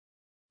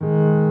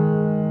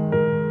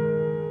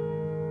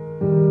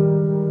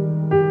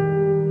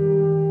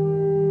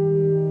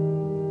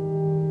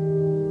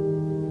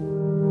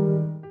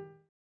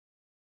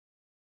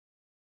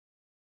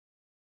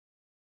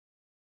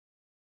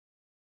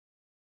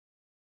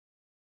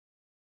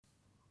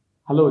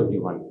Hello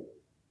everyone.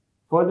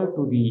 Further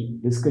to the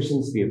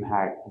discussions we have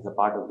had as a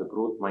part of the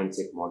growth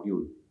mindset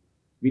module,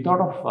 we thought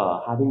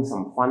of having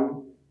some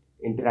fun,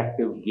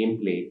 interactive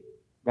gameplay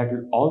that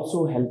will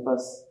also help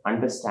us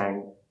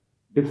understand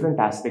different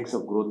aspects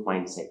of growth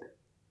mindset.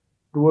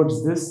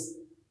 Towards this,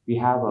 we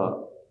have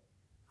a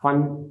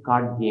fun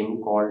card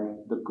game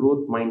called the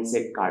growth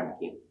mindset card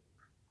game.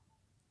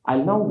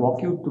 I'll now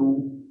walk you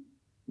through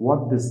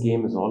what this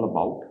game is all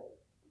about.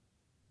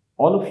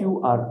 All of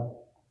you are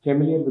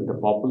familiar with the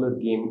popular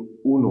game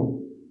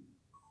Uno.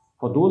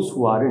 For those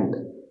who aren't,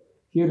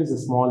 here is a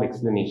small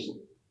explanation.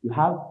 You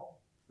have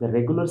the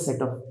regular set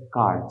of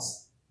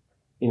cards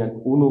in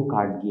an Uno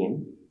card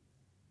game.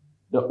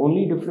 The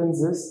only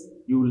difference is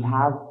you will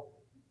have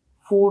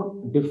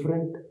four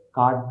different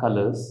card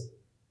colors,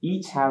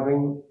 each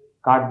having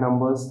card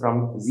numbers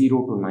from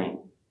 0 to 9.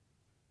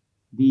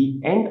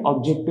 The end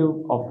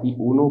objective of the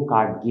Uno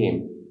card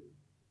game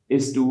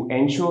is to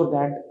ensure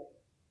that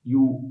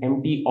you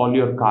empty all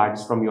your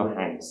cards from your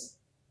hands.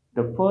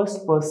 The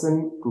first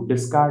person to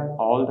discard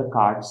all the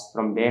cards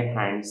from their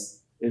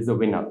hands is the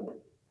winner.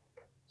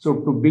 So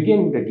to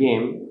begin the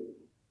game,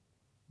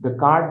 the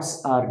cards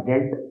are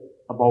dealt,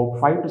 about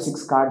 5 to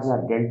 6 cards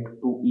are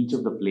dealt to each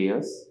of the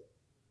players.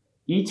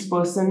 Each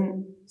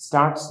person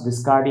starts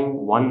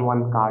discarding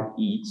one card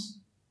each.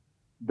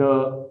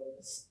 The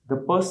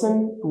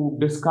person to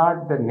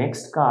discard the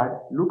next card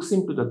looks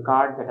into the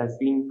card that has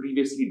been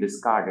previously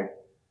discarded.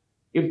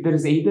 If there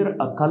is either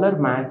a color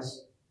match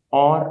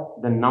or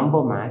the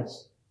number match,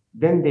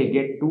 then they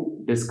get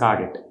to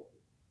discard it.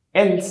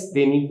 Else,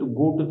 they need to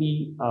go to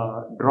the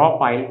draw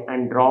pile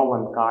and draw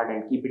one card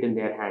and keep it in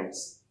their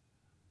hands.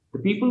 The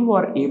people who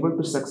are able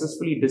to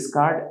successfully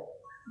discard,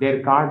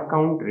 their card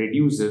count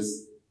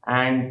reduces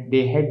and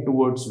they head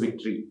towards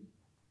victory.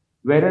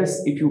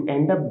 Whereas if you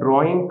end up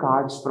drawing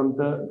cards from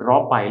the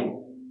draw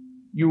pile,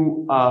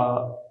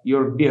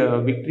 your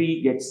victory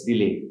gets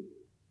delayed.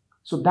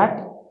 So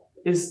that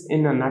is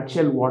in a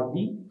nutshell what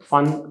the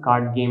fun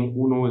card game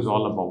Uno is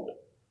all about.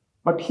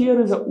 But here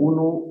is a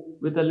Uno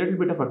with a little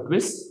bit of a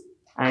twist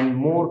and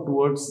more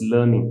towards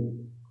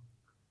learning.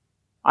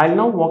 I'll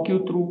now walk you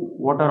through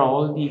what are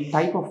all the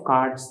type of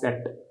cards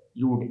that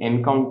you would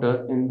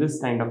encounter in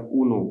this kind of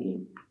Uno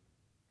game.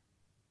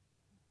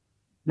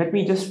 Let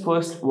me just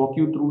first walk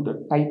you through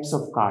the types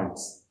of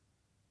cards.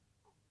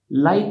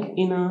 Like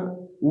in a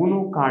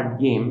Uno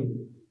card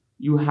game,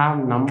 you have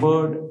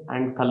numbered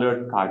and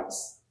colored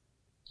cards.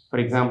 For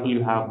example,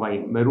 you have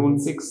white maroon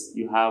 6,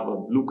 you have a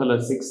blue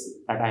color 6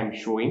 that I am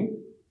showing.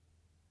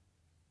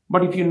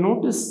 But if you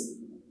notice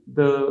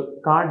the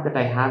card that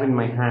I have in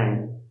my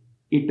hand,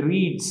 it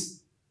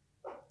reads,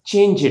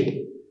 change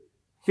it,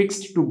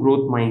 fixed to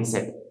growth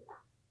mindset.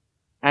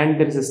 And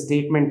there is a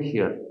statement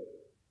here,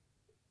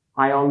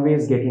 I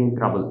always get in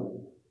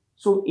trouble.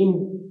 So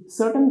in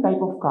certain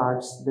type of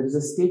cards, there is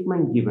a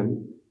statement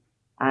given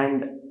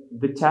and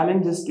the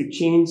challenge is to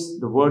change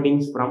the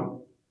wordings from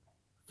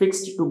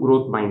fixed to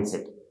growth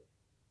mindset.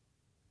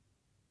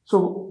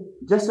 So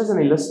just as an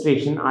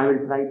illustration, I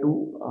will try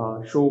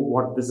to show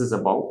what this is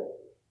about.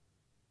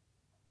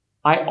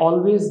 I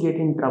always get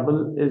in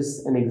trouble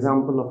is an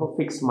example of a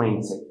fixed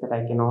mindset that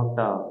I cannot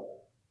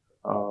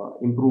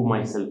improve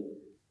myself.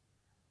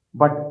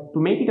 But to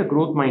make it a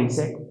growth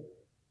mindset,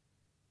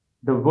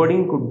 the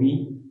wording could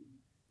be,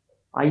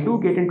 I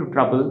do get into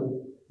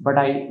trouble, but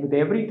with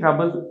every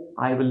trouble,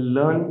 I will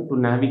learn to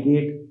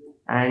navigate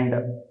and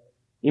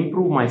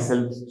improve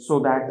myself so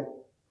that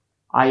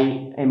I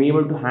am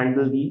able to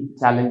handle the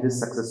challenges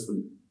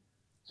successfully.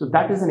 So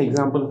that is an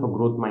example of a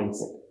growth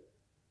mindset.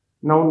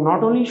 Now,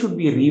 not only should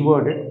we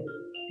reword it,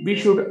 we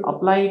should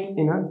apply it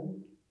in a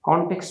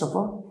context of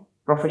a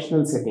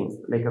professional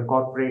setting, like a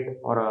corporate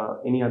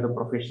or any other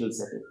professional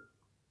setting.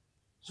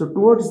 So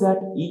towards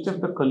that, each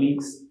of the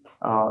colleagues,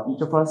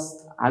 each of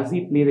us, as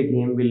we play the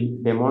game,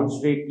 will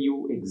demonstrate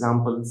you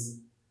examples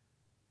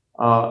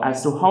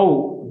as to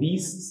how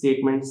these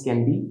statements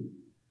can be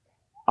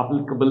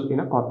applicable in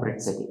a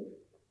corporate setting.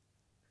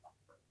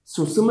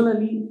 So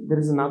similarly, there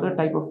is another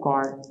type of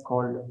card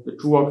called the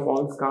true or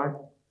false card.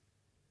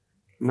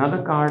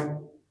 Another card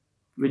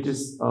which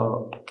is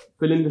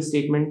fill in the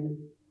statement.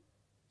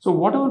 So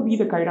whatever be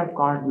the kind of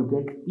card you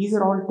get, these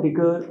are all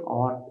trigger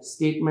or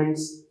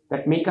statements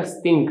that make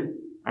us think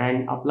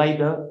and apply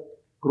the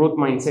growth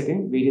mindset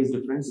in various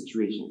different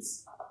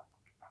situations.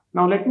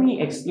 Now let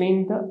me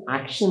explain the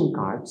action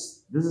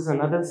cards. This is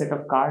another set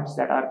of cards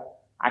that are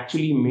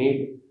actually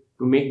made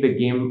to make the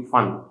game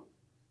fun.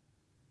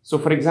 So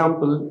for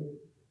example,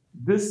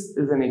 this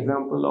is an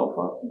example of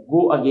a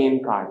go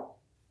again card.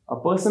 A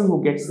person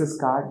who gets this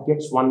card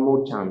gets one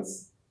more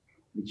chance,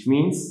 which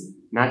means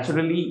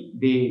naturally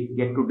they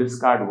get to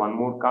discard one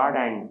more card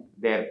and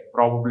their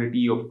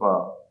probability of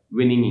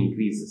winning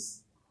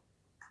increases.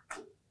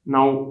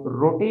 Now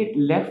rotate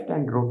left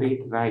and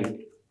rotate right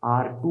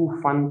are two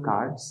fun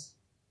cards.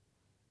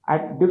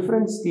 At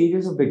different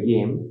stages of the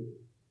game,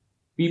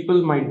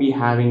 people might be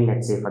having,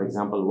 let's say, for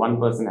example, one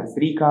person has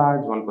 3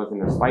 cards, one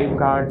person has 5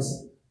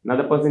 cards,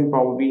 another person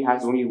probably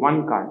has only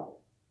 1 card.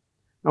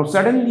 Now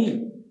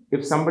suddenly,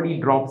 if somebody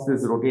drops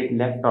this rotate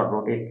left or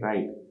rotate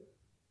right,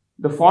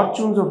 the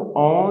fortunes of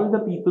all the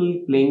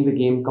people playing the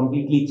game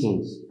completely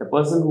change. The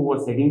person who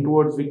was heading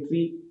towards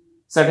victory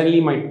suddenly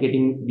might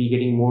be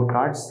getting more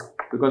cards,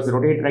 because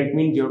rotate right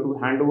means you have to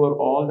hand over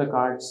all the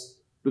cards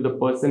to the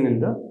person in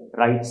the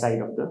right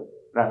side of the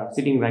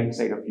sitting right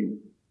side of you,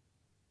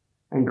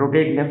 and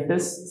rotate left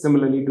is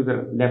similarly to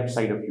the left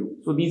side of you.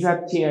 So these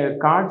are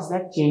cards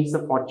that change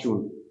the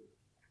fortune.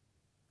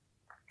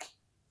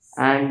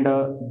 And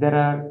there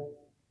are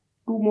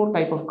two more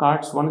type of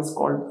cards. One is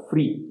called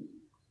free.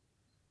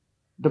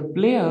 The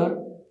player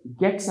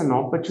gets an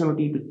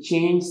opportunity to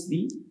change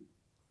the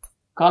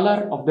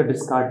color of the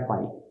discard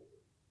pile.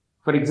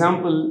 For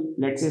example,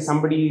 let's say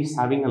somebody is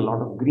having a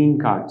lot of green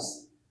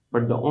cards,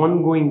 but the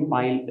ongoing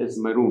pile is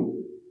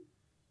maroon.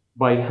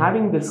 By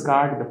having this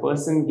card, the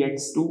person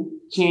gets to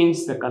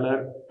change the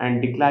color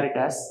and declare it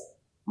as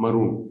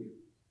maroon.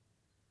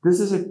 This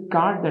is a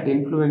card that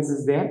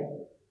influences their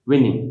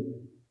winning.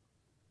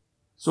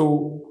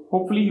 So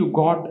hopefully you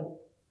got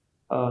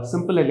a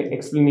simple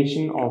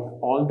explanation of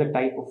all the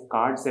type of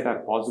cards that are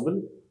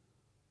possible.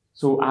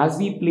 So as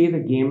we play the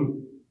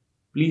game,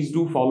 please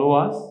do follow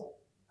us,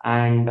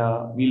 and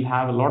we'll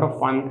have a lot of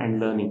fun and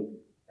learning.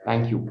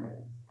 Thank you.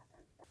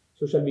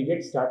 So shall we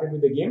get started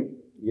with the game?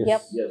 Yes.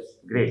 Yep. Yes.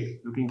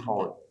 Great, looking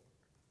forward.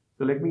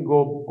 So let me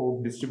go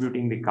about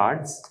distributing the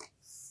cards.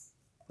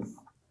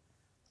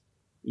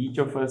 Each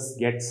of us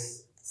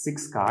gets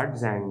 6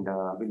 cards, and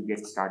we'll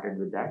get started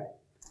with that.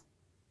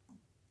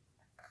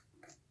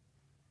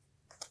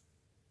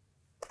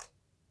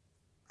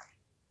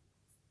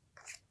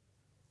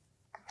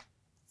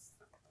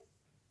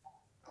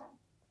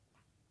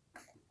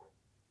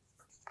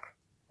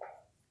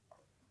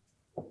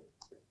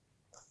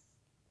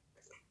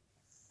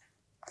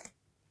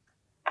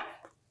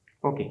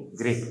 Okay,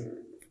 great.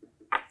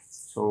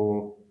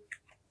 So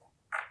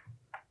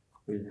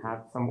we'll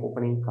have some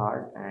opening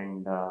card,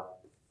 and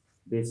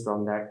based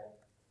on that,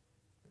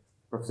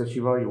 Professor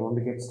Shiva, you want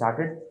to get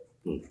started?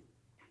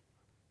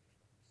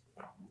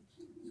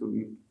 So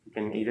you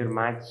can either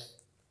match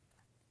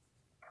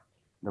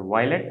the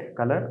violet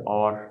color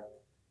or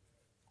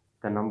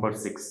the number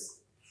 6.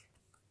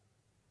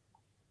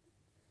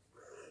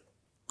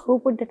 Who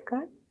put that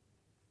card?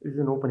 This is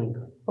an opening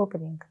card.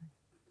 Opening card.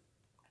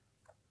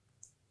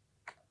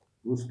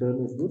 Whose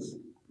turn is this?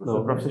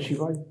 So Professor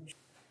Shiva.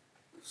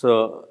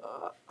 So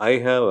I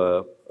have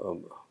a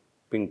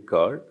pink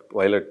card,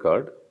 violet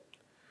card,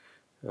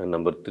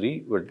 number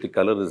 3, but the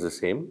color is the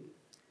same.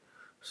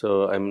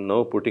 So I'm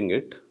now putting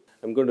it.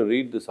 I'm going to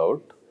read this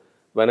out.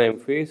 When I'm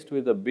faced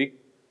with a big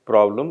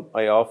problem,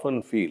 I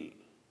often feel.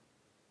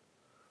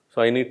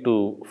 So I need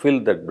to fill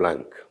that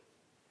blank.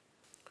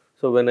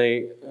 So when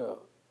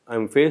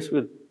I'm faced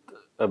with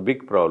a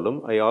big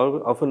problem, I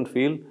often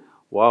feel,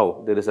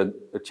 wow, there is a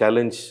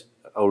challenge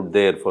out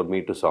there for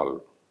me to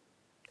solve.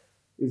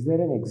 Is there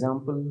an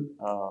example,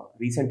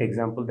 recent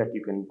example that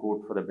you can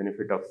quote for the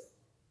benefit of?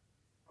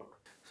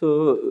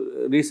 So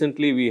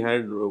recently we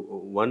had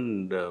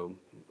one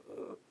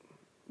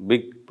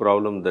big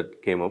problem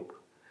that came up.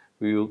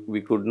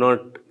 We could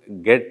not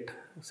get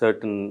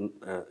certain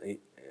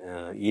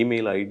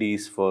email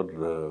IDs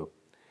for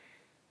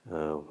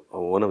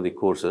one of the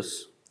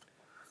courses.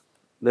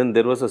 Then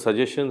there was a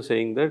suggestion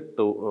saying that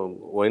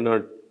why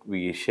not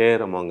we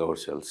share among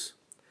ourselves.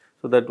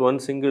 So that one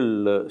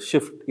single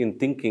shift in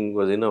thinking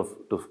was enough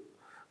to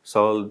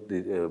solve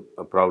the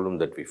problem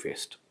that we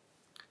faced.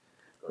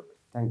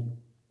 Thank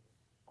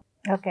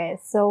you. Okay,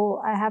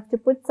 so I have to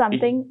put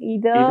something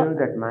Either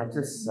that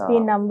matches the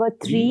number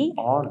 3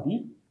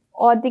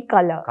 or the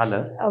color.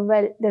 color.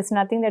 Well, there's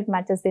nothing that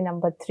matches the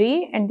number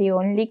 3, and the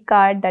only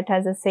card that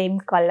has the same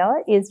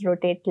color is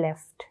rotate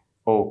left.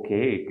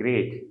 Okay,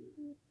 great.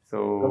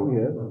 So Come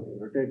here.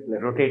 Rotate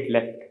left. rotate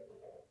left.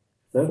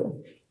 Sir,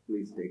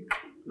 please take.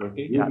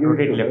 Rotate, You yeah, give it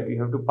rotate to left.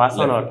 You have to pass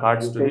on our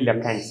cards You to the take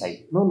left hand this.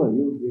 side. No,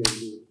 you.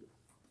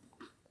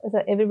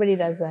 So everybody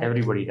does that.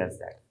 Everybody does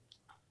that.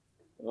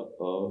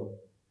 Uh-oh.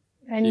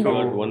 And You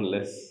got one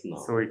less now.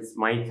 So it's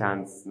my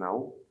chance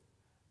now.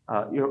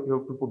 You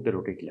have to put the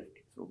rotate left.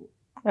 So,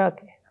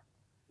 okay.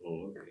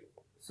 Okay.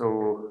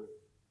 so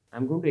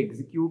I'm going to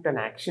execute an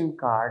action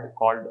card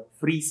called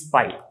Free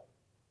Spy.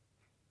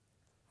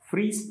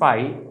 Free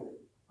Spy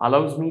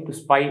allows me to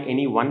spy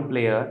any one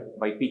player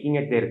by picking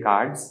at their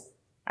cards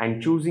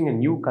and choosing a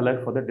new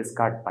color for the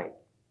discard pile.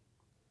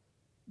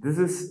 This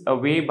is a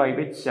way by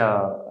which,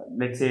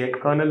 let's say,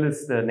 Colonel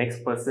is the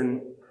next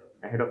person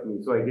ahead of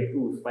me. So I get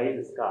to spy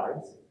his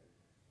cards,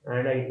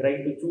 and I try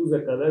to choose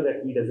a color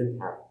that he doesn't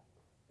have.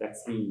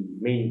 That's the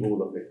main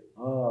goal of it.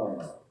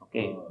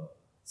 Okay.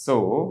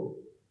 So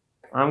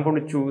I'm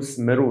going to choose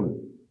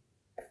maroon.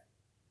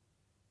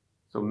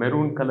 So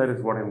maroon color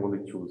is what I'm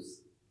going to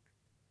choose.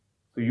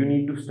 So you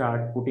need to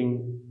start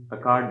putting a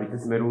card which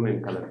is maroon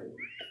in color.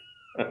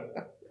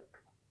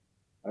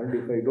 And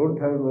if I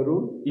don't have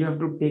maroon, You have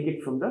to take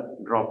it from the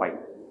draw pile.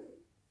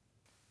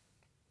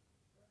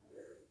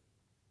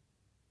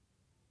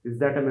 Is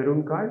that a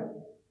maroon card?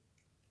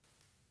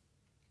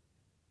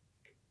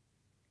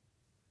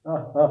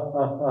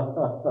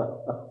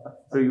 So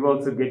you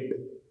also get.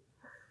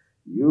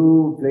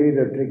 You played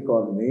a trick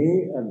on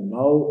me and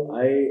now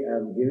I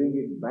am giving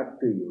it back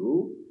to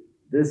you.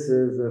 This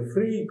is a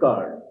free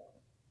card.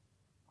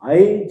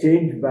 I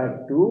change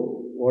back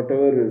to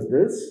whatever is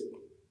this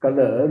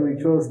color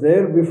which was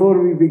there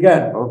before we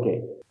began.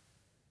 Okay.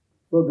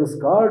 So this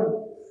card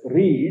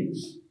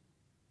reads,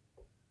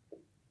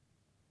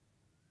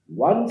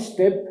 one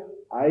step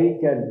I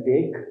can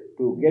take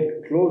to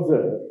get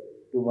closer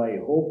to my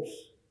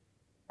hopes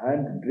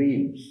and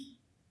dreams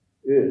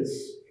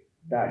is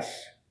dash.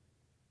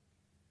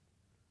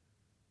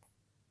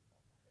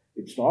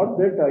 It's not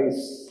that I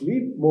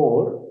sleep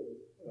more,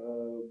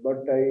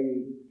 but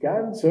I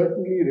can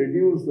certainly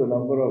reduce the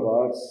number of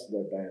hours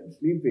that I am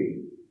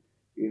sleeping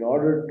in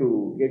order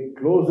to get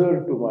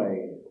closer to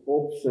my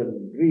hopes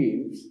and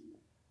dreams,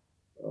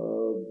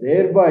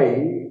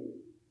 thereby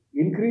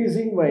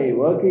increasing my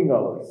working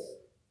hours,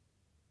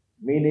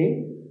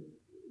 meaning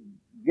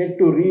get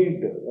to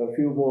read a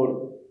few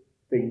more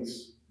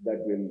things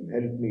that will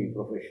help me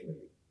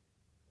professionally.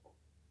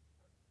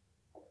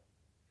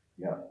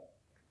 Yeah.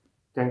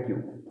 Thank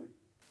you.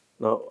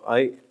 Now,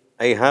 I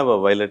have a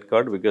violet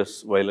card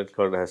because violet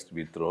card has to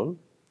be thrown.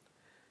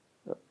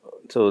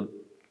 So,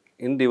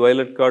 in the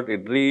violet card,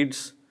 it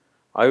reads,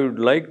 I would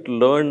like to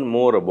learn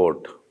more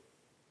about.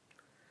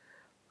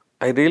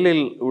 I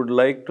really would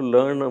like to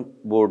learn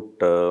about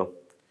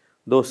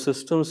those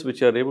systems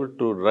which are able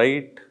to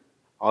write,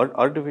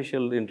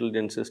 artificial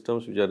intelligence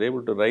systems which are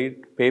able to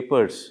write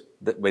papers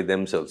by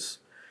themselves.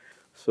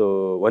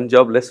 So, one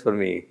job less for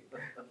me.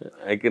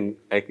 I can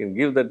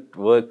give that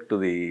work to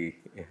the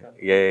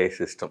AI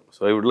system.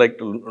 So, I would like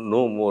to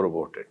know more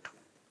about it.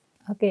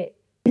 Okay,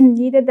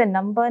 neither the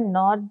number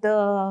nor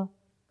the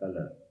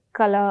Color.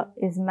 color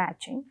is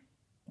matching.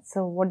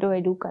 So what do I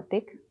do,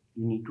 Kartik?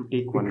 You need to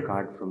take one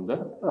card from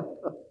the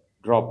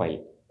draw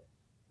pile.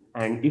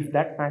 And if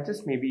that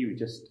matches, maybe you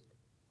just.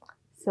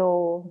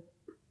 So,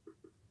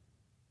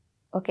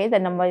 okay, the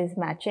number is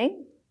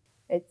matching.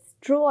 It's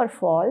true or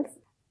false.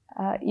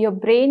 Your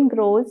brain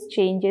grows,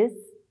 changes,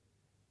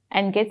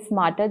 and gets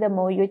smarter the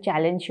more you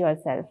challenge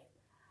yourself.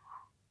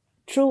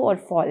 True or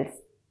false?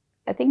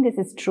 I think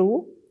this is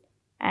true.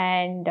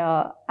 And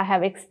I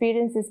have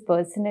experienced this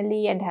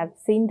personally and have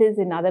seen this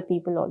in other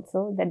people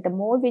also, that the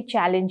more we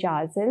challenge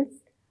ourselves,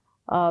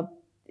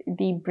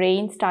 the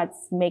brain starts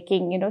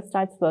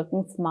starts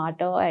working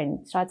smarter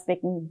and starts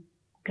making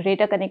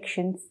greater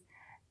connections,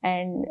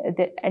 and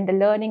the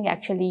learning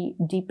actually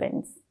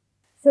deepens.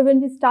 So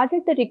when we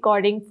started the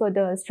recording for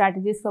the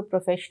strategies for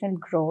professional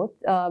growth,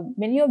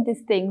 many of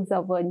these things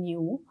were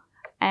new.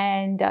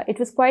 And it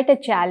was quite a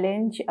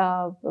challenge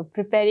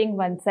preparing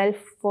oneself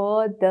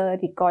for the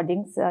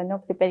recordings,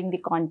 preparing the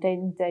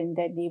content and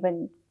then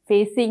even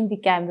facing the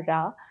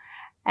camera.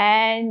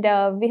 And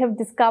we have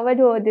discovered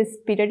over this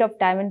period of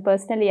time, and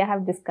personally I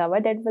have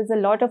discovered that there was a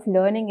lot of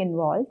learning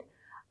involved.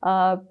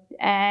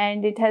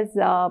 And it has,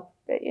 how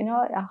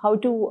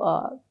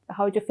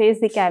to face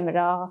the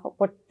camera,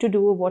 what to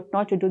do, what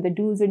not to do, the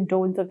do's and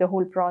don'ts of the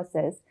whole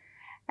process.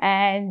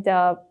 And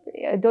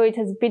though it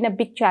has been a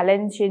big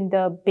challenge in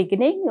the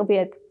beginning,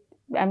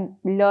 I'm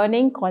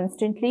learning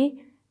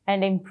constantly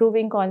and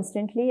improving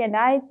constantly. And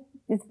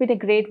it's been a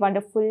great,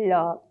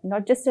 wonderful,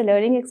 not just a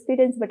learning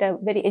experience, but a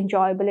very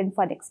enjoyable and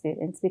fun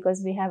experience,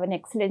 because we have an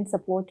excellent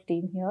support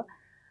team here.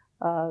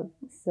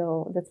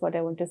 So that's what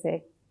I want to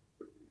say.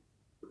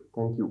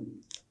 Thank you.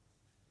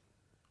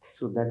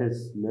 So that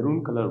is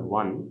maroon color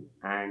 1,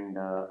 and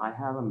I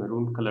have a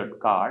maroon colored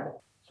card.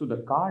 So the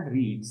card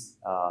reads,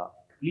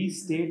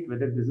 please state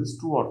whether this is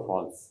true or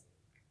false.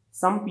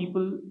 Some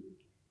people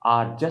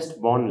are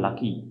just born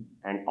lucky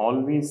and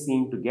always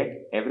seem to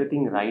get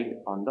everything right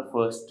on the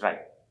first try.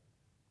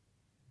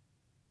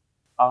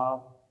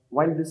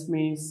 While this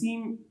may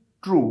seem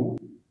true,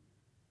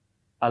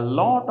 a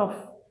lot of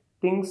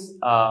things,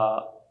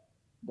 the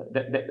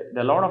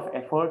lot of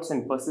efforts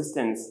and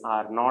persistence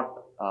are not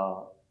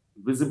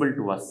visible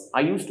to us.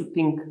 I used to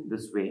think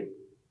this way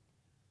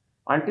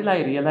until I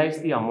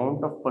realized the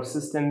amount of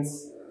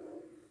persistence,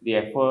 the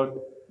effort,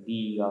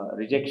 the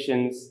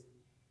rejections,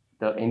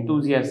 the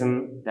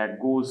enthusiasm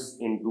that goes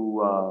into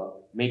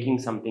making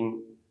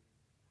something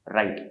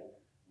right.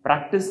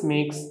 Practice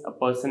makes a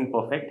person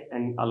perfect,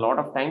 and a lot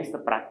of times the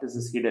practice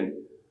is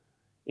hidden.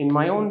 In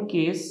my own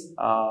case,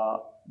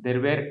 there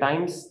were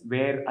times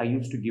where I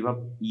used to give up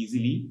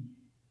easily,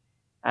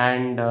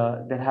 and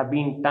there have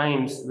been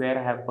times where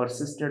I have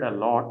persisted a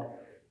lot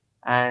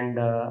and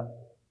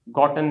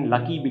gotten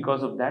lucky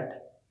because of that.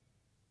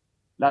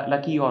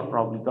 Lucky or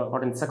probably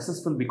gotten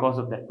successful because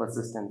of that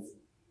persistence.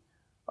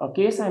 A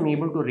case I'm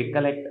able to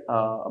recollect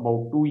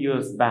about 2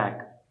 years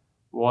back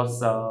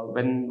was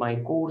when my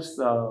course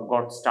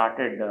got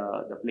started,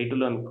 the Play to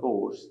Learn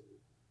course.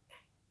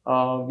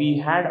 We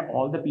had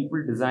all the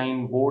people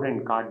design board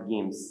and card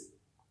games,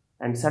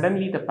 and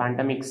suddenly the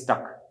pandemic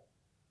stuck.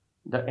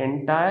 The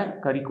entire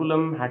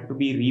curriculum had to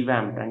be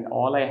revamped, and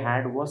all I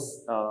had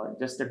was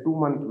just a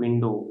 2-month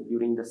window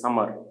during the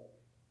summer.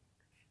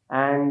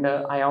 And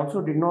I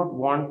also did not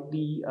want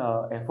the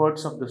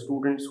efforts of the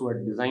students who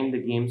had designed the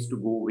games to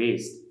go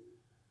waste.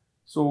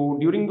 So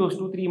during those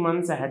 2-3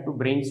 months, I had to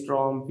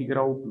brainstorm, figure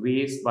out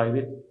ways by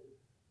which,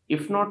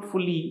 if not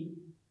fully,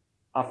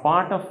 a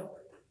part of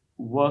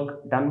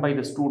work done by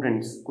the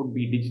students could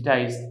be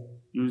digitized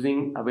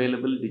using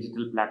available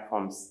digital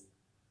platforms.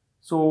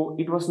 So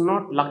it was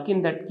not luck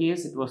in that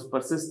case, it was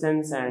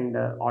persistence and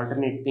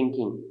alternate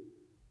thinking.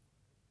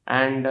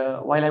 And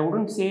while I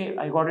wouldn't say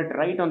I got it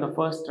right on the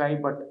first try,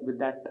 but with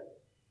that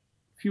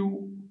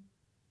few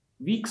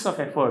weeks of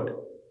effort,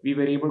 we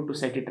were able to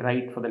set it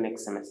right for the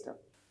next semester.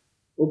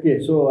 Okay,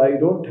 so I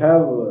don't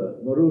have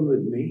maroon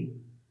with me.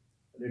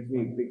 Let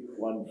me pick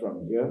one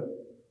from here.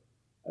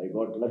 I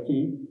got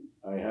lucky.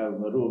 I have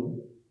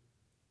maroon.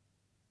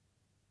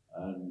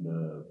 And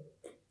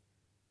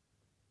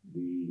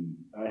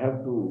I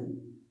have to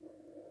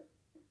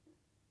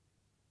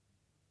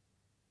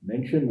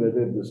mention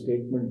whether the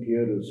statement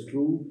here is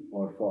true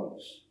or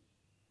false.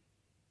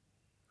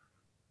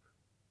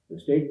 The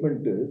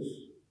statement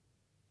is,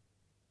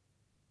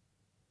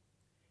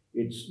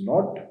 it's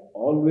not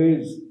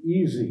always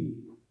easy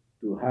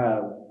to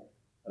have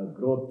a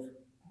growth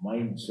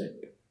mindset.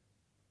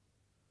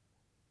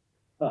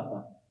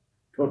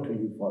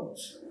 Totally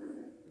false.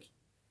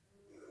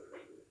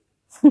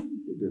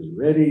 It is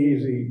very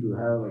easy to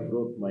have a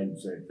growth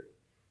mindset.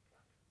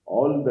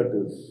 All that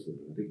is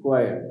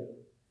required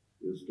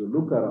is to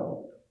look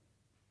around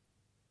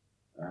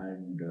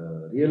and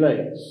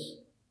realize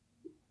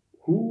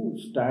who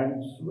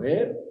stands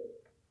where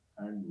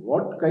and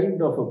what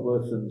kind of a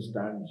person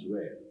stands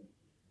where.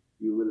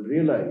 You will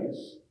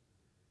realize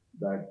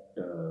that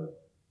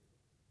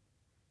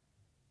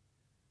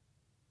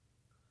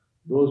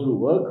those who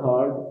work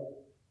hard,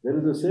 there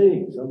is a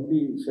saying,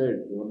 somebody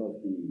said, one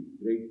of the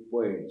great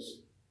poets,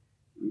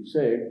 he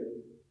said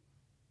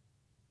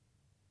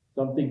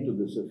something to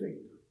this effect.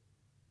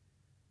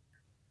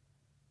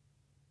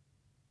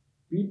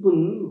 People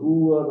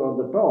who are on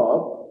the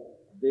top,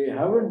 they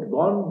haven't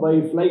gone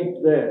by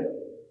flight there.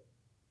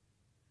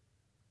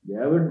 They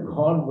haven't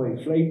gone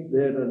by flight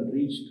there and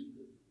reached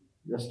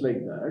just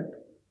like that.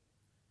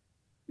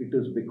 It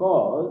is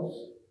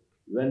because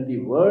when the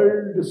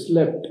world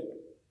slept,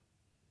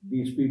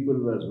 these people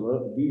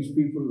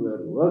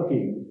were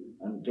working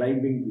and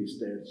climbing the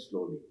stairs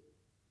slowly.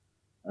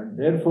 And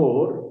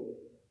therefore,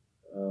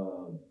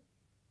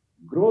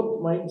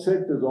 growth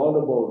mindset is all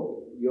about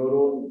your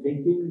own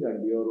thinking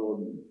and your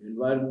own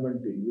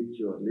environment in which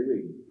you are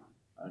living,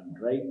 and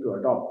try to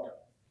adopt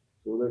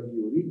so that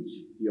you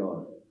reach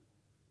your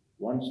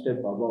one step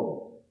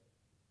above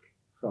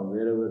from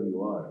wherever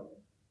you are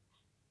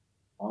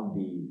on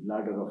the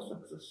ladder of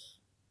success.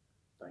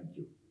 Thank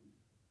you.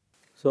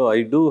 So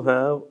I do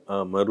have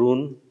a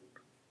maroon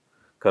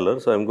color,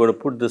 so I'm going to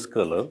put this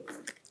color.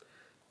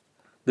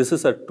 This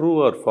is a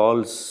true or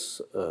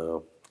false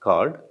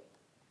card.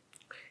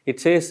 It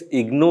says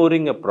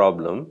ignoring a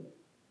problem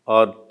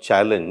or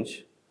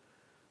challenge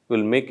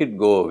will make it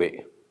go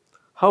away.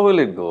 How will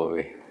it go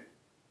away?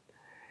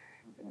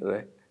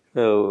 Right.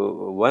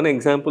 So one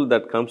example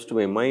that comes to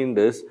my mind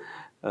is,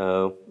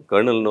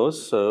 Colonel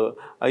knows,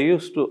 I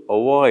used to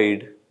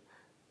avoid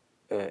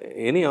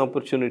any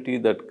opportunity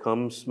that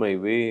comes my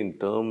way in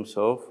terms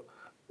of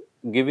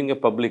giving a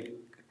public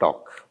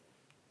talk,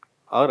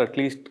 or at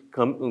least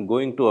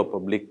going to a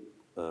public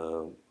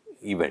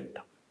event.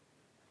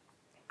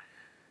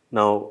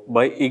 Now,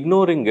 by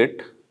ignoring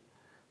it,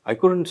 I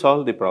couldn't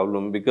solve the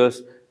problem,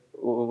 because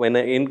when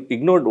I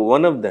ignored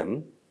one of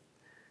them,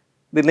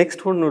 the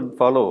next one would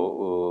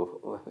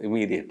follow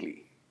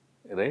immediately,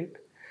 right?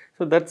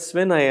 So that's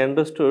when I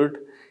understood,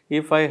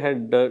 if I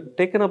had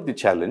taken up the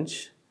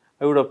challenge,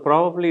 I would have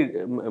probably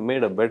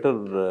made a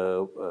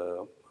better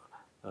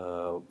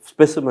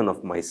specimen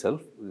of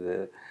myself,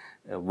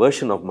 a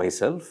version of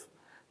myself,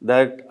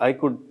 that I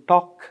could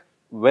talk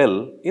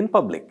well in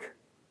public,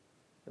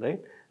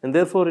 right? And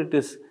therefore, it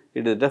is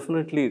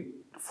definitely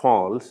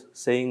false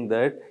saying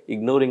that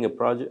ignoring a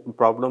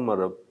problem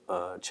or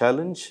a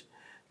challenge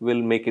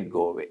will make it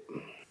go away.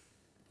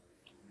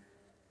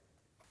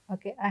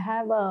 Okay, I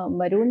have a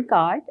maroon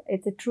card.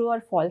 It's a true or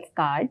false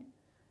card.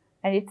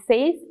 And it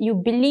says, you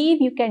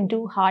believe you can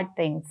do hard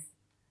things.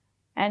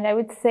 And I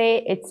would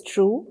say it's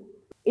true.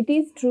 It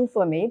is true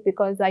for me,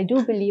 because I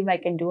do believe I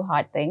can do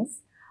hard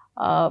things.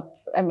 Hard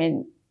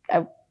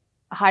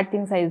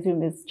things, I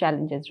assume, is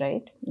challenges,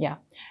 right? Yeah.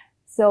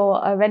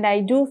 So when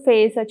I do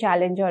face a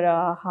challenge or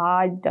a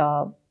hard,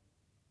 a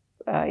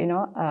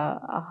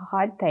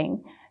hard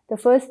thing, the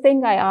first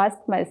thing I ask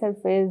myself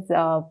is,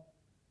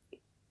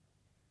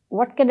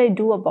 what can I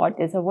do about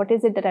this? Or what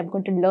is it that I'm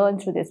going to learn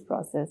through this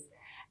process?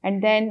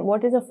 And then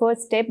what is the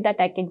first step that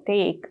I can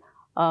take,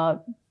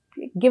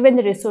 given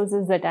the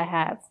resources that I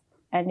have?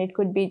 And it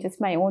could be just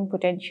my own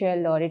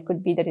potential, or it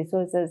could be the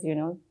resources,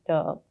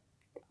 the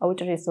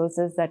outer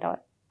resources that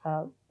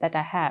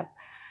I have.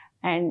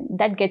 And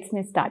that gets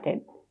me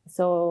started.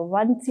 So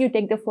once you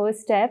take the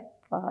first step,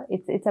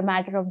 it's a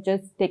matter of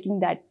just taking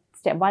that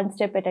step, one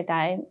step at a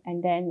time,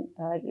 and then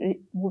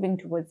moving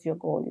towards your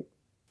goal.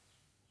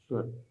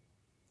 Sure.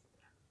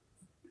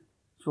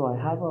 So I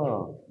have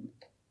a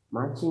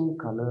matching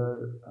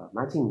color,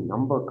 matching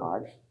number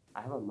card.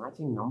 I have a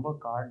matching number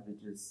card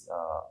which is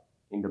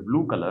in the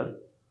blue color.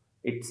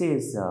 It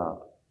says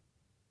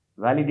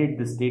validate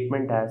the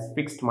statement as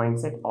fixed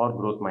mindset or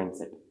growth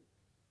mindset.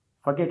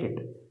 Forget it.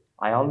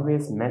 I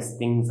always mess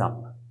things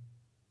up.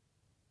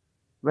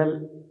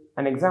 Well,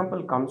 an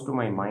example comes to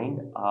my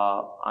mind.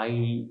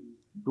 I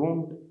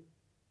don't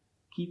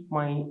keep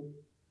my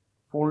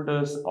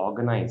folders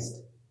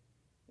organized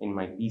in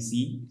my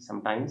PC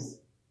sometimes,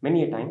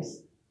 many a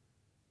times,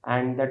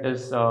 and that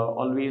has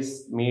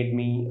always made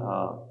me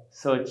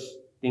search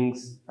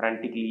things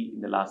frantically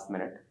in the last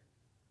minute.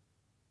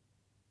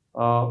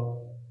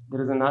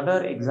 There is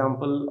another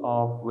example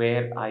of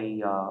where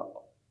I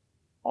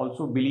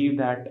also believe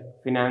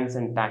that finance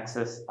and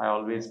taxes, I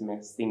always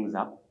mess things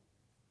up.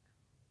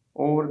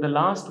 Over the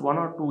last 1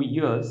 or 2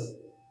 years,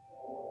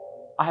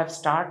 I have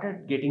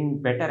started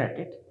getting better at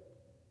it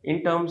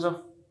in terms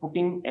of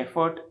putting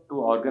effort to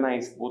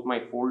organize both my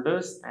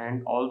folders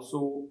and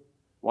also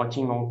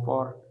watching out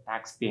for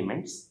tax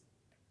payments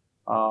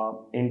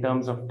in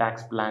terms of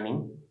tax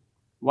planning.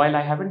 While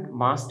I haven't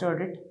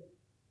mastered it,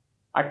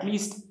 at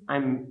least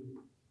I'm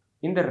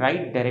in the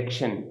right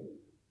direction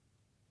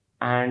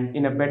and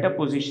in a better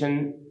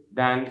position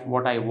than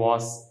what I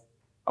was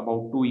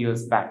about 2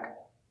 years back.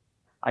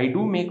 I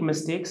do make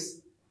mistakes,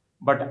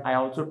 but I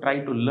also try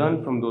to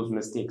learn from those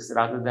mistakes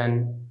rather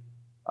than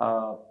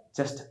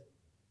just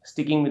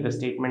sticking with the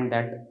statement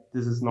that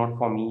this is not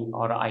for me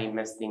or I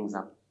mess things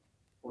up.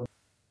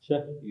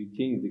 Sure, you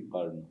change the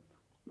card.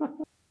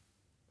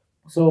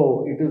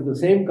 So it is the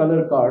same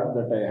color card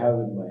that I have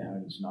in my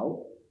hands now.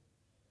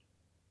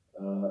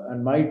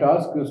 And my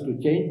task is to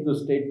change the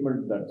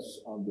statement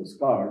that's on this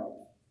card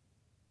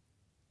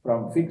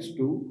from fixed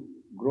to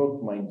growth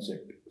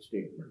mindset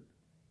statement.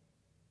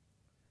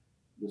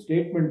 The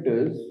statement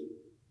is,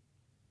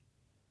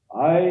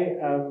 I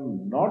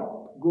am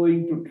not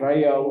going to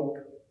try out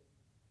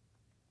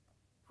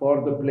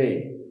for the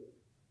play.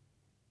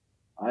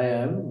 I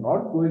am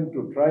not going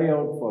to try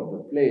out for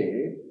the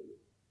play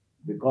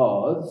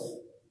because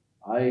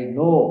I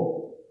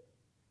know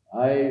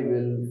I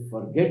will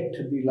forget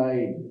the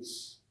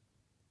lines.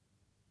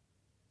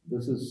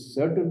 This is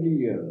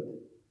certainly a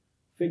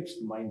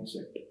fixed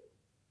mindset.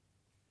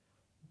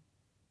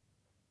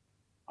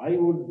 I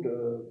would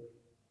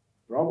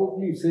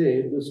probably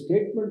say the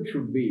statement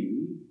should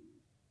be,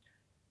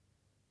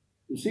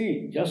 you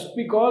see, just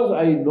because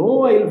I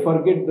know I'll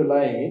forget the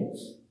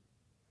lines,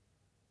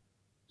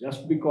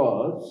 just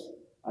because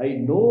I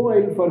know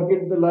I'll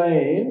forget the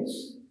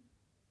lines,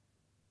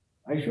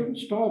 I shouldn't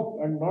stop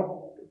and not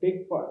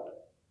take part.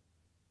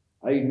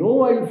 I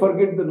know I'll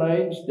forget the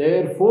lines,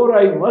 therefore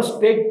I must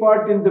take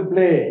part in the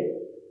play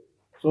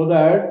so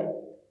that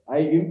I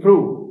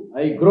improve,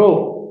 I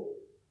grow,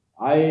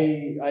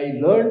 I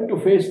learn to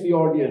face the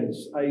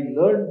audience, I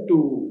learn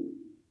to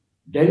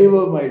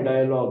deliver my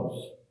dialogues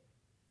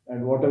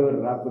and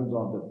whatever happens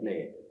on the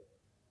play.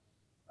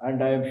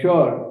 And I am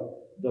sure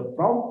the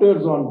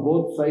prompters on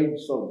both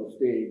sides of the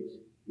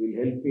stage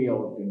will help me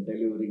out in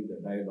delivering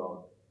the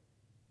dialogue,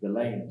 the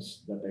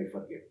lines that I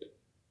forget.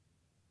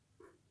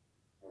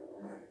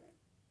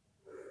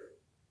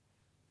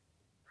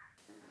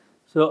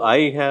 So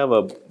I have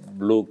a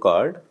blue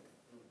card.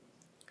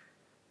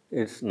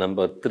 It's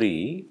number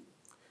 3.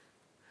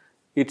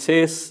 It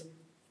says,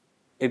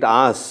 it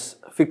asks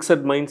fixed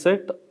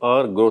mindset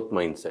or growth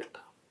mindset.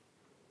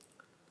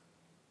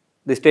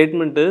 The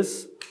statement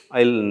is,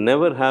 I'll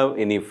never have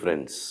any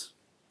friends.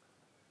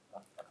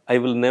 I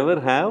will never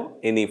have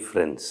any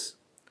friends.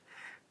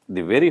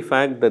 The very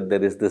fact that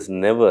there is this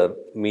never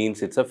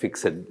means it's a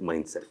fixed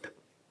mindset,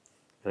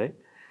 right?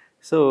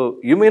 So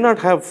you may not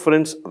have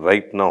friends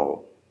right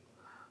now,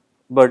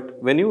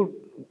 but when you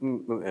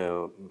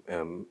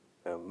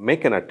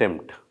make an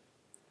attempt,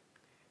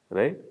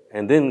 right,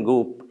 and then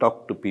go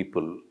talk to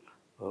people,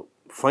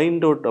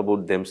 find out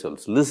about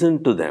themselves,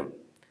 listen to them,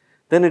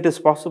 then it is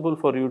possible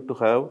for you to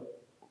have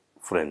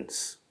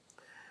friends.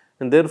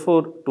 And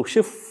therefore, to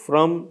shift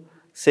from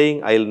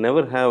saying, I'll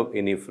never have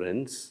any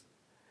friends,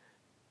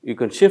 you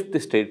can shift the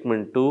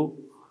statement to,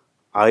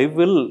 I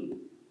will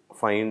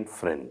find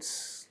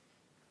friends.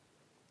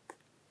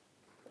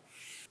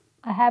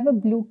 I have a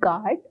blue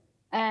card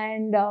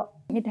and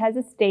it has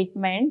a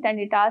statement and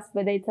it asks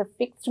whether it's a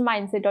fixed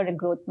mindset or a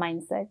growth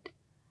mindset.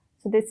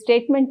 So the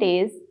statement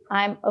is,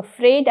 I'm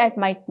afraid I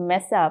might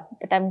mess up,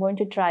 but I'm going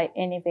to try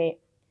anyway.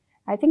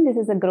 I think this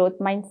is a growth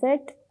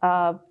mindset,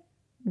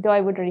 though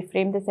I would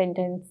reframe the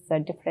sentence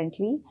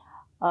differently,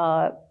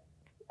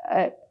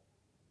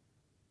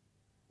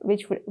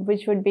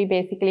 which would be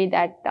basically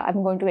that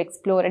I'm going to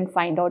explore and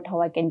find out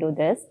how I can do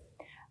this,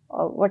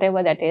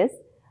 whatever that is.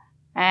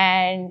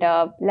 And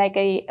like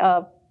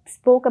I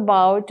spoke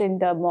about in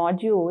the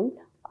module,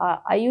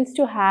 I used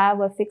to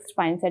have a fixed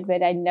mindset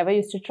where I never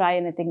used to try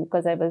anything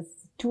because I was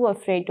too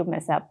afraid to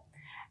mess up.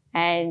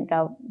 And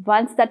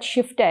once that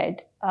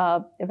shifted,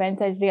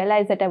 once I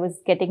realized that I was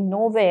getting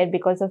nowhere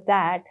because of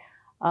that,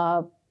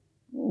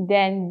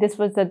 then this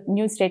was the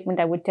new statement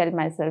I would tell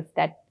myself,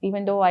 that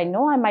even though I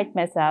know I might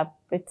mess up,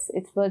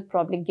 it's worth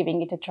probably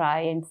giving it a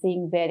try and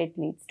seeing where it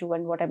leads to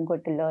and what I'm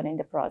going to learn in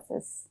the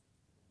process.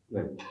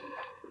 Right.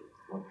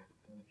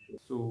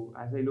 So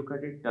as I look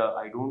at it,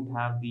 I don't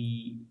have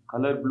the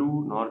color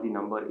blue nor the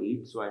number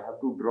 8, so I have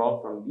to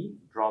draw from the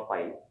draw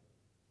pile.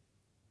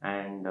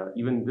 And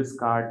even this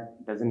card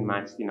doesn't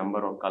match the number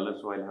or color,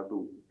 so I'll have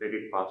to let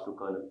it pass to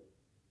Colonel.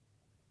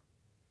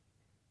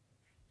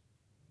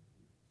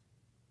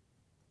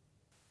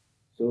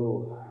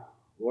 So,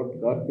 what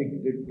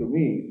Kartic did to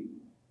me,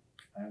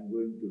 I am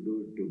going to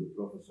do it to the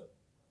professor.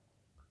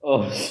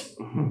 Oh.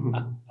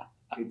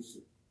 It's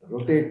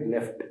rotate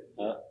left.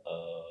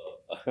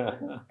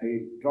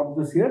 I drop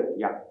this here?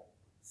 Yeah.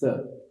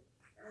 Sir.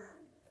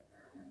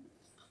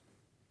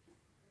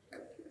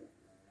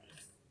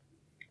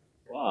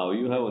 Wow,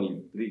 you have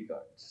only 3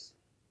 cards.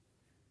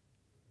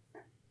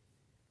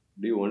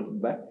 Do you want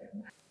it back?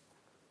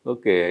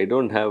 Okay, I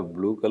don't have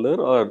blue color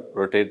or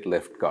rotate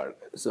left card.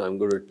 So I'm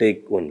going to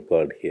take one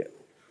card here.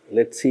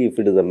 Let's see if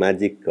it is a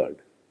magic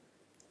card.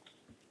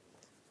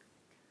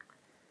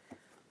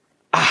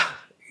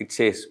 It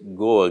says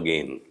go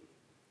again.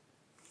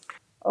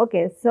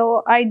 Okay,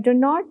 so I do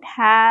not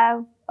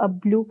have a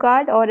blue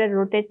card or a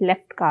rotate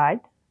left card,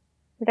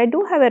 but I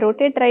do have a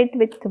rotate right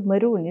with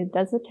maroon.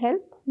 Does it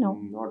help? No.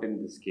 Not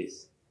in this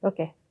case.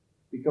 Okay.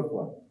 Pick up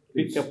one.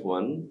 Pick up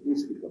one.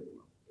 Please pick up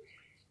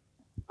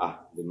one.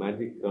 The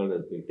magic card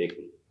has been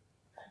taken.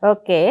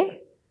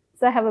 Okay.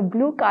 So I have a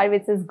blue card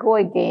which says go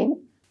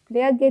again.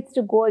 Player gets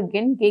to go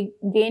again,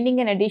 gaining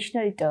an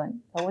additional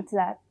turn. So what's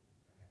that?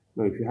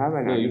 No, if you have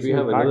an if you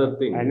additional have card, another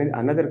thing. and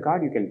another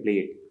card, you can play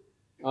it.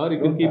 Or you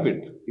can keep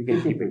it. You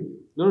can keep it.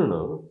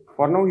 No.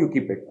 For now, you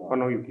keep it. For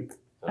now, you keep it.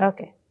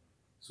 Okay.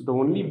 So the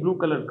only blue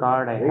color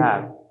card I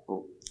have.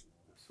 Oh,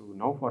 so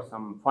now for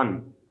some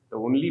fun, the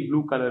only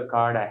blue color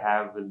card I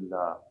have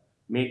will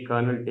make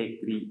Colonel take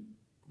three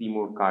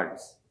more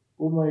cards.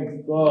 Oh my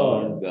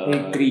God.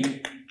 Take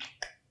 3.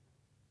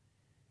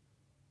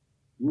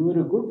 You were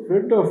a good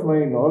friend of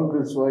mine all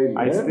this while.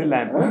 I still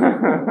am.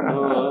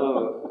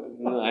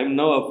 No, I'm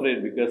now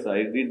afraid because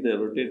I did the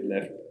rotate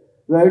left.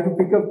 So I have to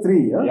pick up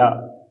 3, huh?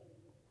 Yeah.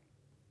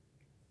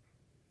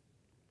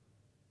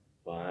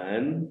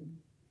 1,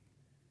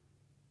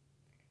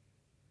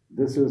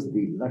 This is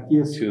the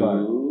luckiest 2,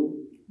 card.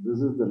 This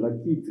is the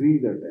lucky 3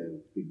 that I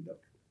have picked up.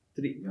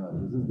 3. Yeah,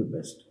 this is the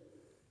best.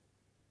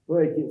 So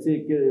I can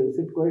say,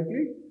 sit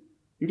quietly.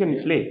 You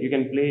can play. You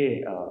can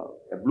play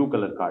a blue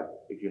color card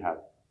if you have.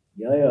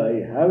 Yeah, I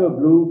have a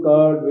blue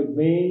card with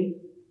me.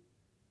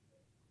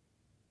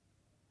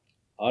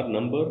 Or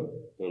number?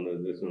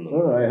 No, there's no number.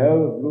 No, I have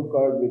a blue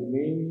card with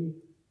me.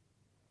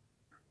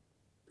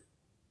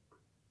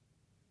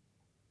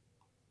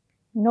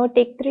 No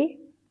take 3?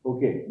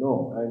 Okay,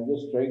 no, I'm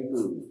just trying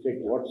to check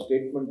what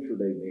statement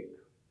should I make.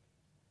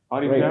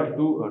 Or if Right. you have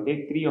to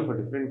take 3 of a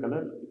different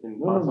color, you can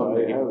pass No, on I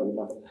the game. have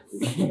enough.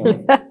 It's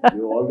enough.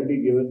 You've already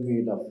given me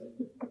enough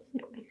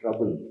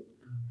trouble.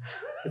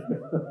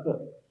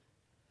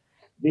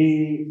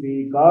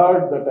 The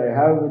card that I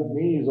have with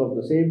me is of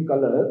the same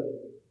color,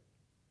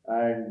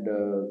 and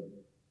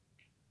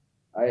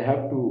I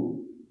have to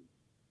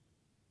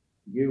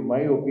give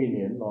my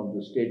opinion on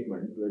the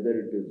statement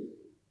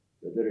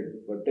whether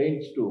it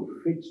pertains to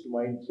fixed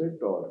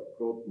mindset or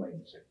growth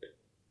mindset.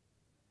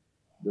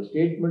 The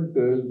statement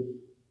is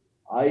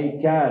I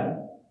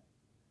can.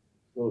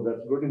 So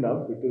that's good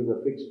enough. It is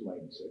a fixed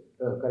mindset.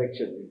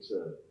 Correction, it's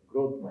a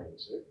growth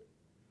mindset.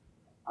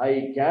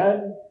 I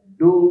can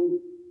do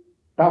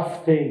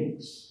tough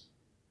things.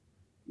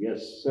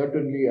 Yes,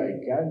 certainly I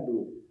can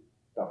do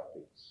tough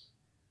things.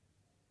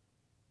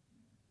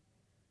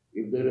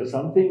 If there is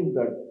something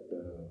that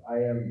I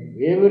am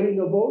wavering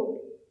about,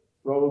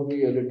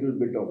 probably a little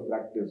bit of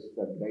practice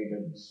and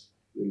guidance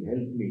will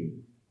help me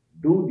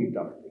do the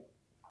tough thing.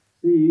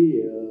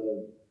 See,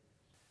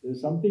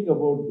 there's something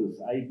about this.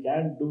 I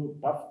can do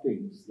tough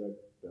things that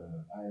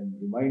I am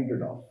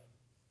reminded of.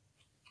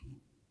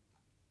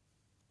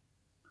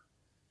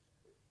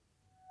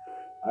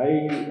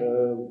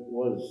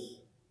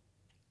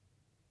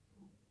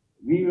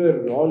 We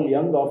were all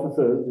young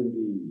officers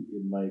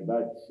in my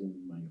batch,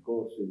 in my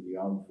course in the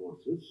armed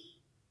forces.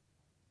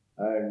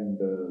 And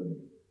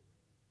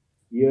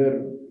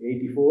year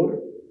 84,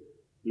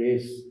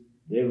 place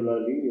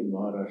Devlali in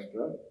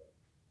Maharashtra.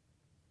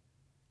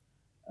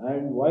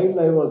 And while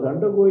I was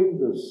undergoing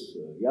this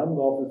young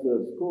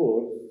officers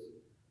course,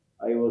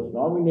 I was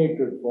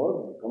nominated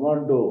for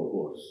commando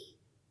course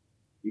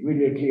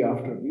immediately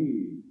after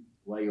the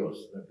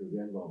YOs, that is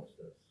young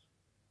officers.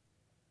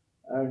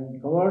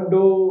 And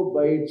commando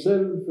by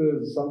itself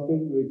is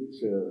something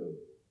which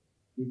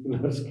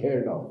people are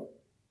scared of.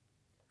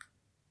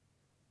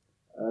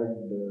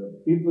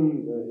 And people,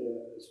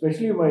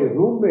 especially my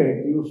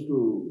roommate, used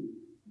to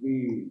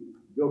be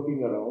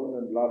joking around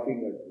and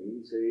laughing at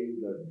me,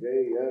 saying that,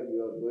 Jay, here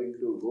you are going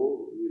to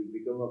go, you will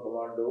become a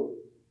commando.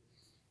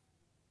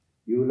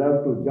 You will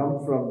have to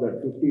jump from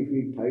that 50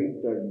 feet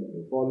height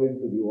and fall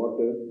into the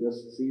water.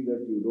 Just see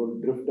that you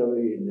don't drift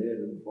away in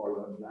there and fall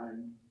on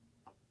land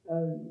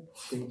and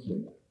things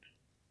like that.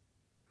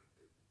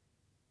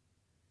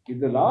 In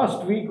the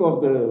last week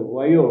of the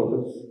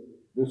YOs,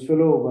 this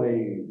fellow,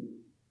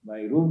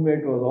 my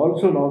roommate, was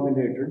also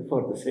nominated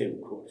for the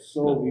same course.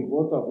 So we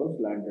both of us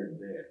landed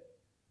there.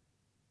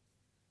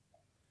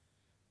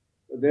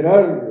 There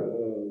are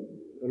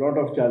a lot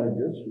of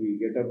challenges. We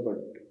get up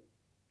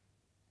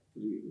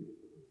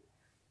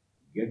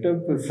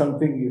is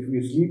something. If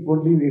we sleep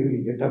only, we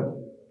will get up.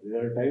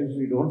 There are times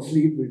we don't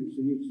sleep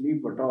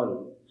at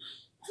all.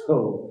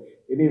 So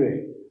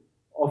anyway,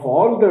 of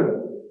all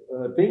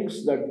the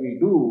things that we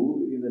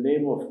do in the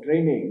name of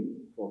training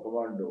for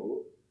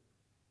commando,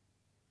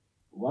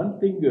 one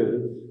thing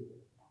is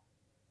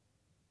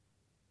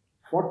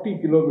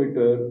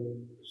 40-kilometer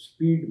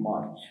speed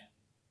march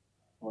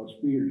or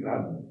speed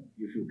run,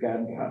 if you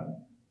can run,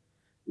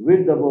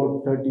 with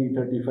about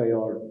 30-35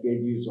 odd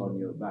kgs on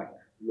your back,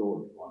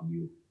 load on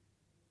you.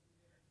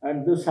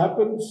 And this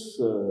happens,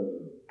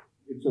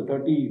 it's a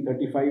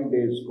 35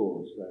 days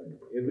course, and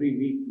every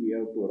week we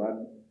have to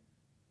run.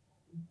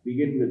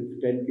 Begin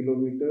with 10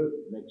 kilometers,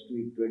 next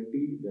week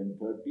 20, then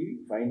 30,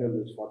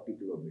 final is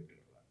 40-kilometer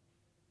run.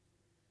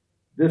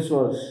 This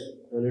was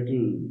a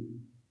little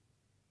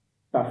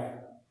tough.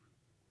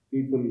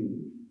 People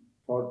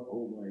thought,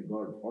 oh my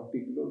God, 40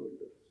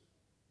 kilometers.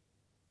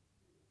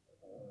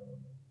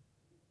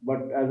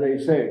 But as I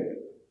said,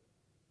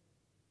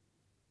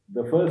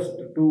 the first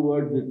two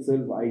words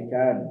itself, I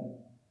can,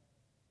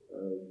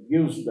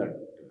 gives that.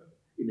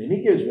 In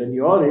any case, when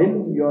you're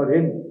in, you're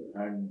in.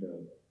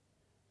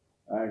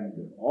 And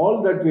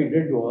all that we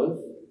did was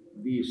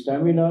the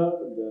stamina,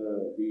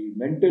 the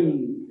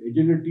mental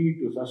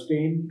agility to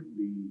sustain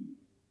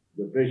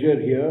the pressure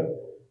here,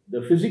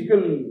 the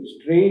physical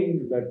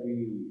strain that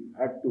we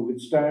had to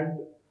withstand,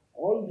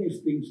 all these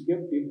things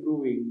kept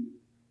improving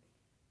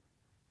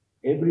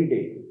every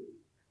day.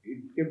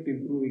 It kept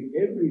improving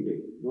every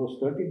day. Those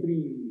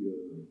 33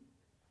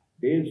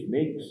 days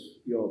makes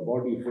your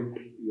body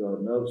fit, your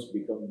nerves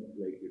become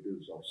like it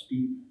is of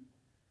steel.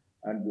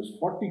 And this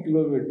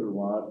 40-kilometer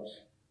march,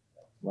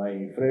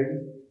 my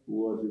friend who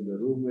was in the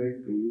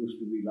roommate, who used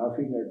to be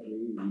laughing at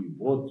me, we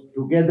both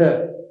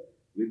together,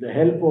 with the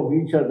help of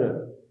each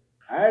other,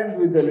 and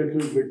with a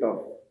little bit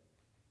of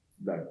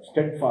that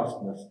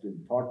steadfastness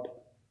in thought,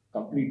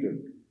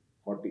 completed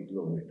 40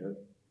 kilometers.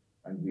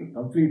 And we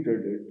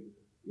completed it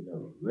in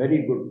a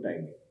very good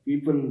time.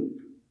 People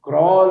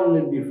crawl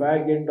in the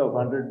fag end of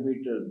 100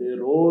 meters. They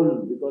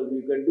roll because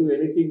we can do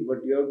anything,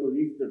 but you have to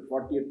reach the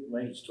 40th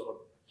milestone.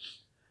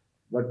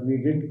 But we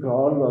didn't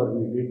crawl or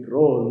we didn't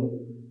roll.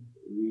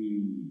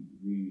 We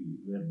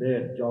were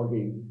there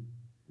jogging,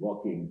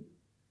 walking,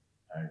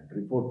 and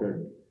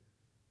reported,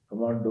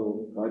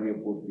 Commando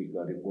Karyapurti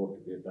ka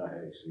report deta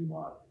hai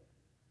Sriman.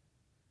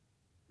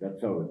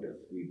 That's how it is.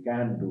 We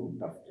can do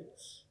tough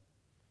things.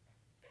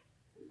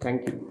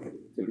 Thank you.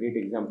 It's a great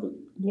example.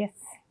 Yes.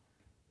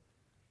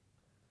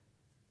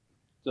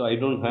 So I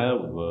don't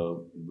have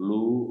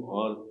blue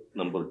or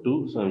number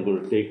 2, so I'm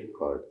going to take a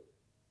card.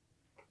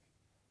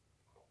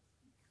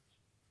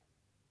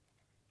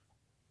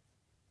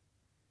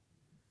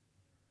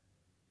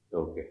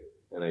 Okay,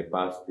 and I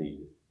pass the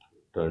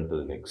turn to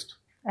the next.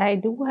 I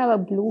do have a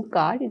blue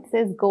card. It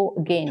says go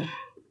again.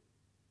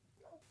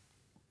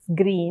 It's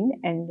green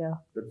and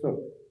That's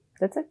all.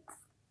 that's it.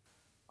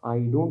 I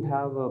don't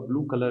have a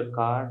blue color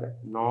card,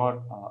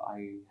 nor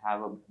I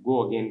have a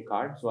go again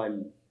card, so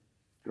I'll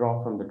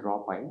draw from the draw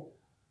pile.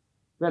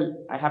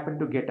 Well, I happen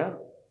to get a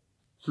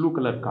blue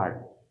color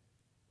card.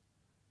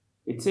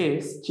 It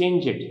says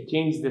change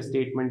the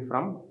statement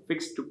from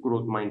fixed to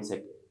growth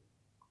mindset.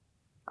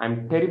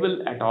 I'm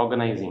terrible at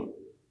organizing.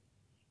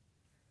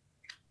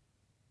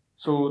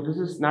 So this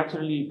is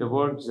naturally the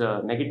words,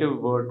 negative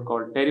word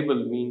called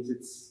terrible means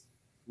it's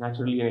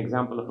naturally an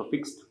example of a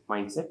fixed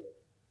mindset.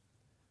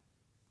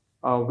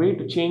 A way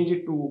to change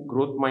it to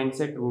growth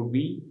mindset would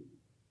be,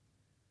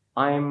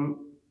 I'm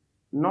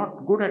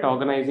not good at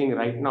organizing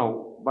right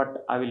now,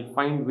 but I will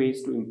find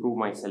ways to improve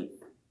myself.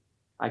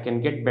 I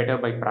can get better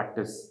by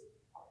practice.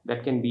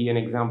 That can be an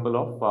example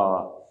of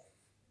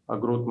a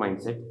growth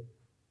mindset.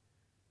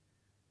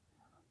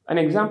 An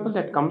example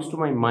that comes to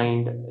my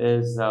mind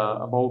is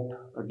about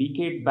a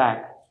decade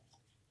back.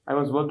 I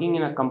was working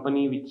in a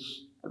company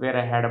where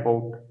I had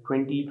about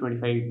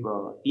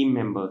 20-25 team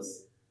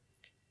members.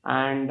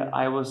 And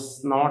I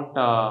was not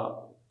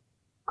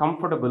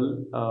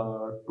comfortable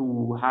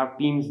to have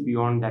teams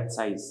beyond that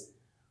size.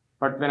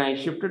 But when I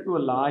shifted to a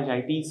large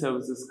IT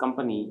services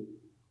company,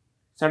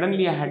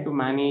 suddenly I had to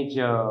manage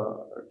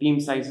team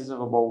sizes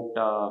of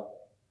about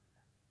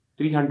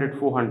 300,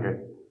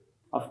 400.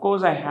 Of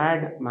course, I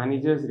had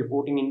managers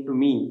reporting into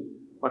me,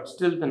 but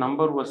still the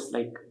number was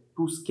like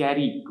too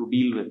scary to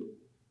deal with.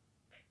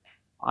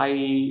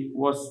 I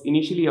was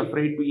initially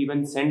afraid to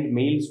even send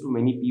mails to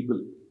many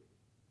people.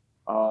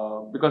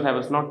 Because I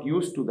was not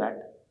used to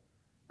that.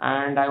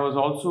 And I was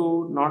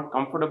also not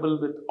comfortable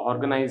with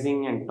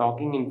organizing and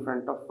talking in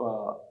front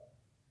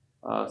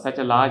of such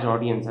a large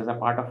audience as a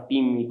part of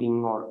team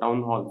meeting or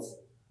town halls.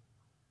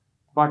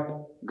 But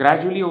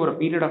gradually over a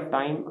period of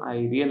time, I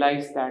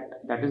realized that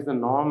that is the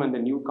norm in the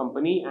new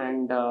company,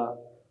 and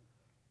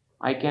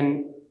I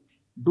can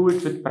do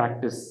it with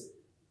practice.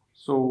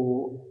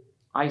 So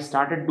I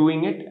started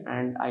doing it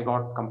and I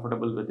got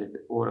comfortable with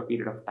it over a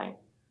period of time.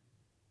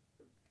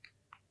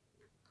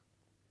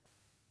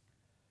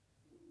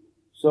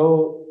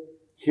 So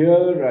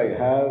here I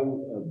have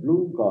a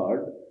blue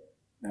card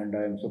and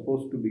I am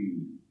supposed to be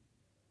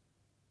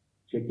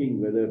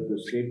checking whether the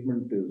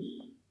statement is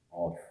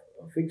of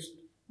a fixed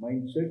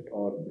mindset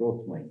or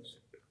growth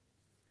mindset.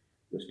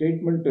 The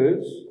statement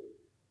is,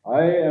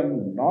 I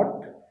am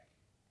not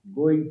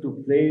going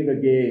to play the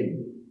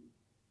game.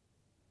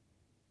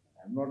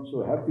 I'm not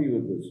so happy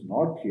with this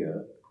not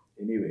here.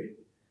 Anyway,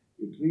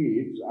 it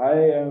reads, I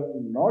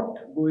am not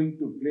going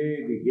to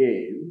play the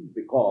game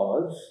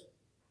because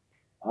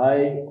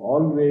I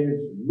always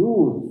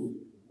lose.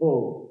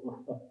 Oh,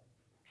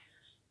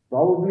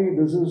 probably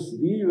this is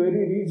the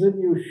very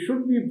reason you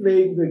should be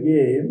playing the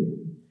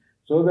game,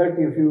 so that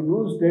if you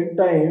lose 10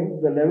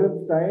 times, the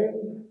 11th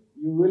time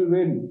you will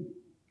win.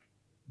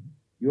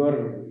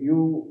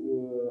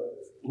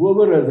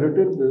 Whoever has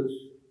written this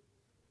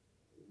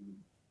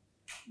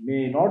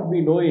may not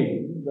be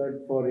knowing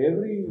that for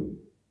every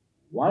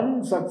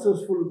one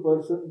successful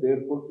person,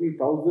 there could be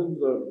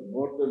thousands or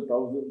more than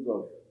thousands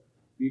of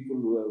people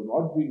who have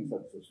not been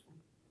successful.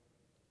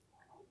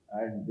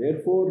 And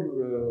therefore,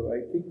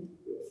 I think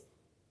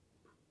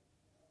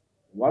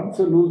once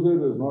a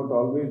loser is not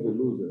always a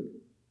loser.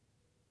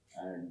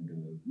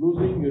 And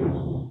losing is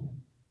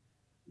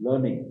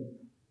learning.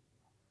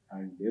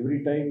 And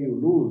every time you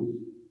lose,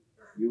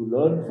 you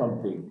learn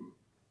something.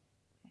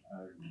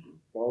 And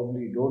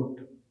probably don't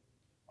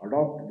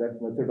adopt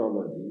that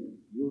methodology.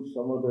 Use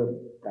some other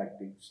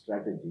tactic,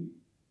 strategy.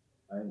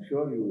 I am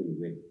sure you will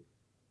win.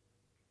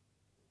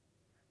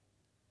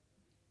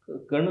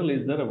 Colonel,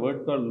 is there a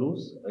word called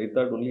lose? I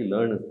thought only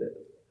learn is there.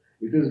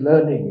 It is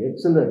learning.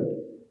 Excellent.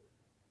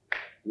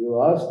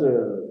 You asked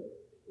a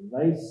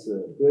nice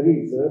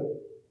query, sir.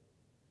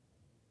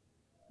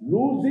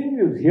 Losing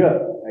is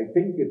here. I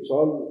think it's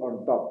all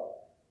on top.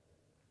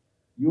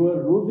 You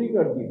are losing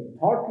at the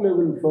thought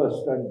level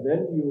first, and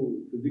then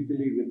you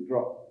physically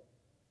withdraw.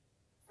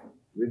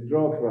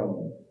 Withdraw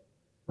from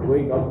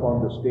going up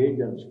on the stage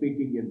and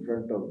speaking in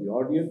front of the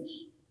audience.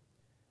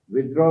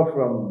 Withdraw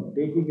from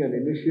taking an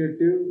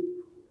initiative,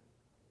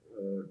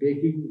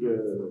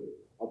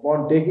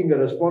 upon taking a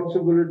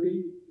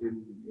responsibility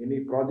in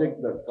any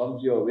project that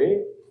comes your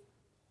way.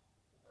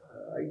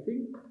 I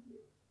think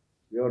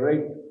you're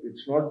right.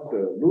 It's not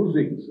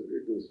losing,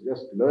 it is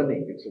just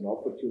learning. It's an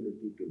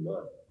opportunity to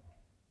learn.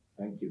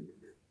 Thank you.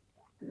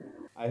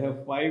 I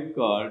have 5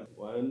 cards.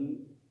 1,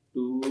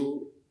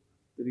 2,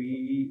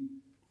 3,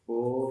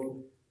 4,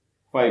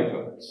 5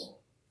 cards.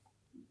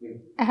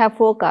 I have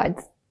 4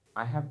 cards.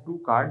 I have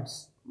 2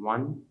 cards,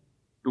 1,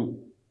 2.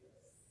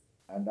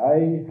 And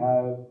I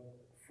have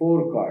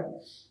 4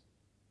 cards.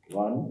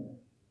 1,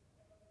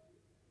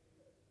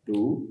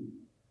 2,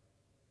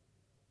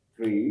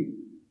 3,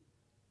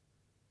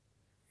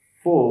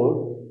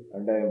 4,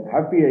 and I am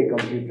happy I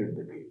completed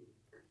the game.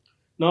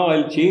 Now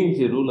I'll change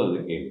the rule of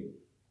the game.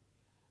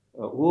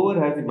 Whoever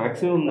has the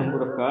maximum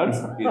number of cards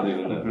is the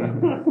winner.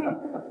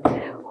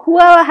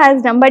 Whoever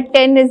has number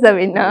 10 is the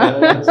winner.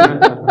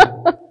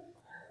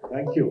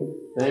 Thank you.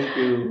 Thank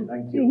you.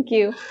 Thank you. Thank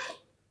you.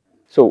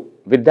 So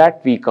with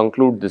that, we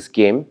conclude this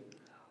game.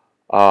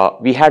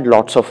 We had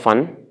lots of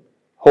fun.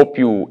 Hope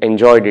you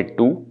enjoyed it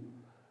too.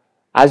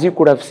 As you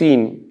could have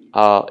seen,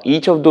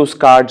 each of those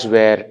cards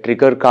were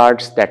trigger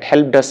cards that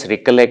helped us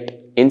recollect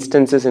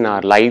instances in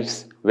our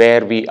lives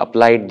where we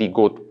applied the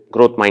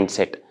growth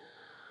mindset.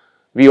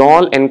 We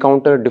all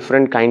encounter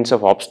different kinds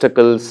of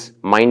obstacles,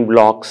 mind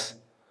blocks,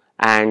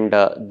 and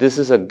this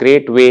is a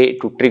great way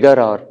to trigger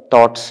our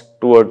thoughts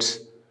towards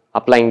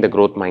applying the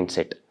growth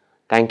mindset.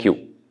 Thank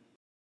you.